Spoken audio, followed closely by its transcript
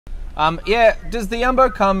Yeah, does the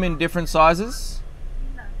Yumbo come in different sizes?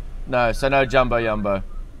 No. No, so no jumbo Yumbo. No,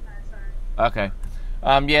 sorry. Okay.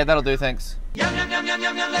 Yeah, that'll do, thanks. Yum, yum, yum, yum,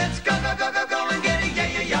 yum, yum, let's go, go, go, go, go and get it, yeah,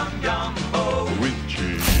 yeah, yum, yumbo. With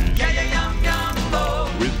cheese, Yeah, yeah, yum,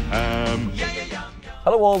 yumbo. with ham. Yeah, yeah, yum, yum.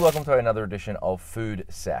 Hello all, welcome to another edition of Food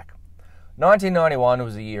Sack. 1991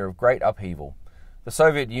 was a year of great upheaval. The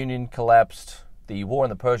Soviet Union collapsed, the war in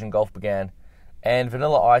the Persian Gulf began, and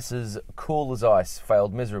Vanilla Ice's Cool as Ice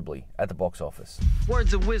failed miserably at the box office.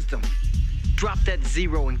 Words of wisdom. Drop that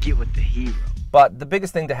zero and get with the hero. But the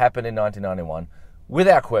biggest thing to happen in 1991,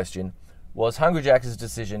 without question, was Hungry Jack's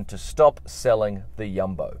decision to stop selling the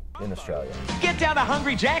Yumbo in Australia. Get down to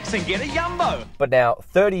Hungry Jack's and get a Yumbo. But now,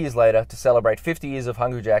 30 years later, to celebrate 50 years of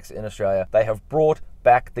Hungry Jack's in Australia, they have brought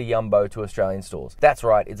back the Yumbo to Australian stores. That's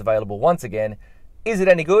right, it's available once again. Is it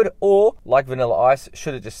any good, or, like Vanilla Ice,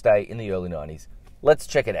 should it just stay in the early 90s? Let's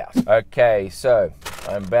check it out. Okay, so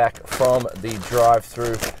I'm back from the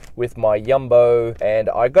drive-thru with my Yumbo, and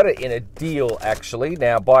I got it in a deal, actually.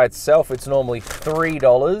 Now, by itself, it's normally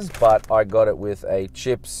 $3, but I got it with a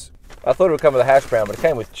chips. I thought it would come with a hash brown, but it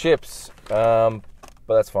came with chips, but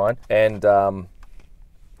that's fine, and a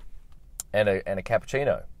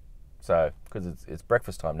cappuccino. So, because it's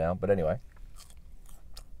breakfast time now, but anyway.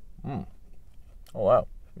 Oh wow,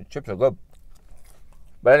 the chips are good.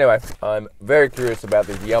 But anyway, I'm very curious about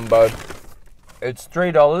this Yumbo. It's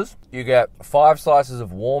 $3. You get 5 slices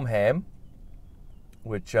of warm ham,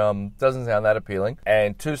 which doesn't sound that appealing,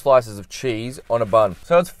 and 2 slices of cheese on a bun.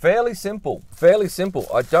 So it's fairly simple, fairly simple.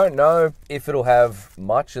 I don't know if it'll have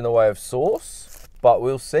much in the way of sauce, but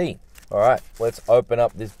we'll see. All right, let's open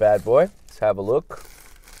up this bad boy. Let's have a look.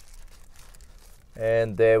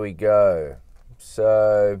 And there we go.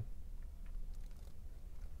 So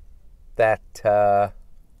that well,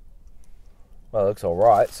 it looks all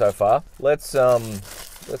right so far. Let's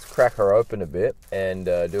crack her open a bit and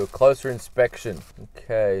do a closer inspection.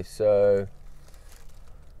 Okay, so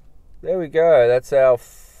there we go. That's our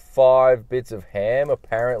 5 bits of ham.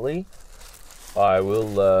 Apparently, I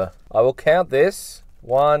will count this.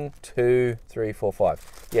 1, 2, 3, 4,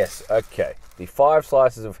 5. Yes. Okay. The 5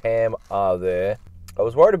 slices of ham are there. I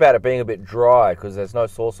was worried about it being a bit dry because there's no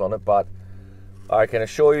sauce on it, but I can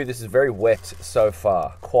assure you this is very wet so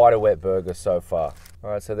far. Quite a wet burger so far.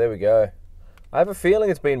 Alright, so there we go. I have a feeling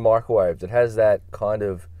it's been microwaved. It has that kind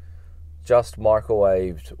of just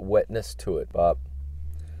microwaved wetness to it, but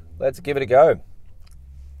let's give it a go.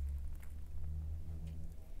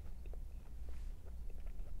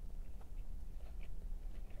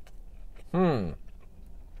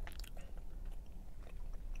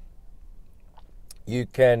 You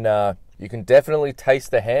can definitely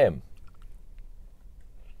taste the ham.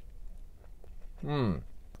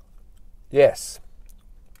 Yes.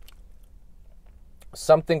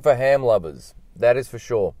 Something for ham lovers, that is for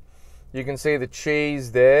sure. You can see the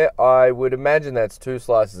cheese there. I would imagine that's 2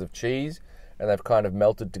 slices of cheese, and they've kind of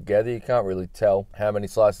melted together. You can't really tell how many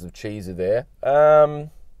slices of cheese are there.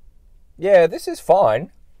 Yeah, this is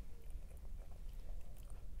fine.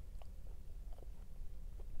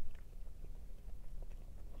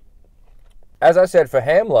 As I said, for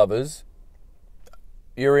ham lovers,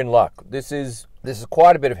 you're in luck. This is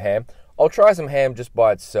quite a bit of ham. I'll try some ham just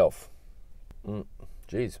by itself.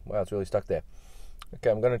 Jeez, wow, it's really stuck there.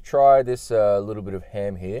 Okay, I'm going to try this little bit of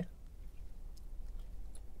ham here.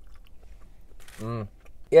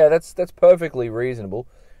 Yeah, that's perfectly reasonable.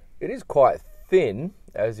 It is quite thin,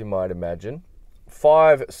 as you might imagine.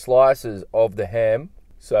 5 slices of the ham.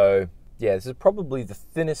 So, yeah, this is probably the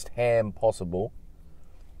thinnest ham possible.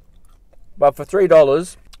 But for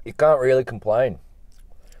 $3, you can't really complain.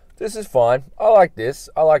 This is fine. I like this.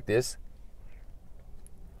 I like this.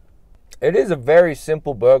 It is a very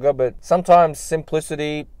simple burger, but sometimes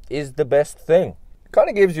simplicity is the best thing. It kind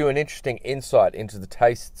of gives you an interesting insight into the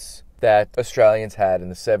tastes that Australians had in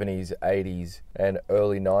the 70s, 80s, and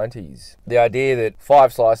early 90s. The idea that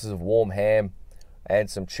 5 slices of warm ham and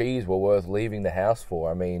some cheese were worth leaving the house for.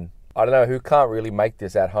 I mean, I don't know who can't really make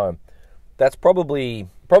this at home. That's probably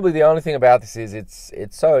the only thing about this is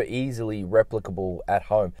it's so easily replicable at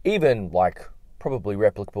home. Even like probably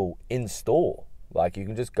replicable in store. Like you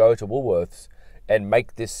can just go to Woolworths and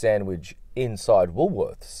make this sandwich inside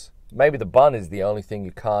Woolworths. Maybe the bun is the only thing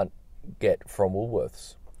you can't get from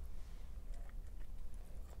Woolworths.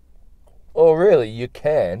 Or really, you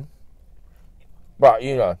can. But,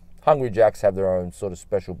 you know, Hungry Jacks have their own sort of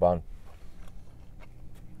special bun.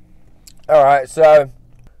 Alright, so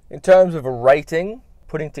in terms of a rating,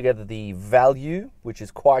 putting together the value, which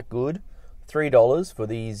is quite good, $3 for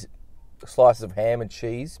these slices of ham and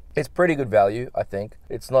cheese. It's pretty good value, I think.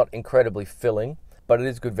 It's not incredibly filling, but it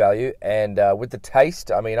is good value. And with the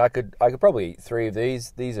taste, I mean, I could probably eat 3 of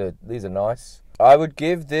these. These are nice. I would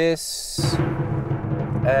give this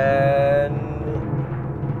an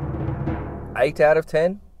 8 out of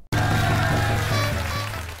 10.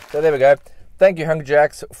 So there we go. Thank you, Hungry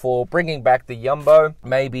Jacks, for bringing back the Yumbo.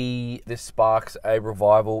 Maybe this sparks a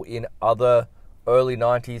revival in other early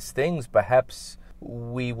 90s things. Perhaps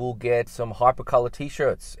we will get some hypercolor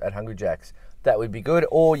t-shirts at Hungry Jacks. That would be good.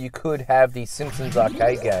 Or you could have the Simpsons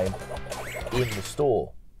arcade game in the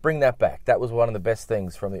store. Bring that back. That was one of the best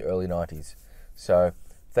things from the early 90s. So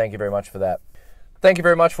thank you very much for that. Thank you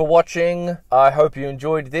very much for watching. I hope you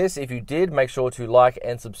enjoyed this. If you did, make sure to like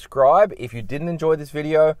and subscribe. If you didn't enjoy this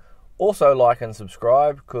video, also like and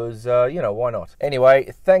subscribe, because, you know, why not?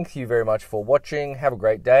 Anyway, thank you very much for watching. Have a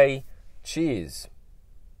great day. Cheers.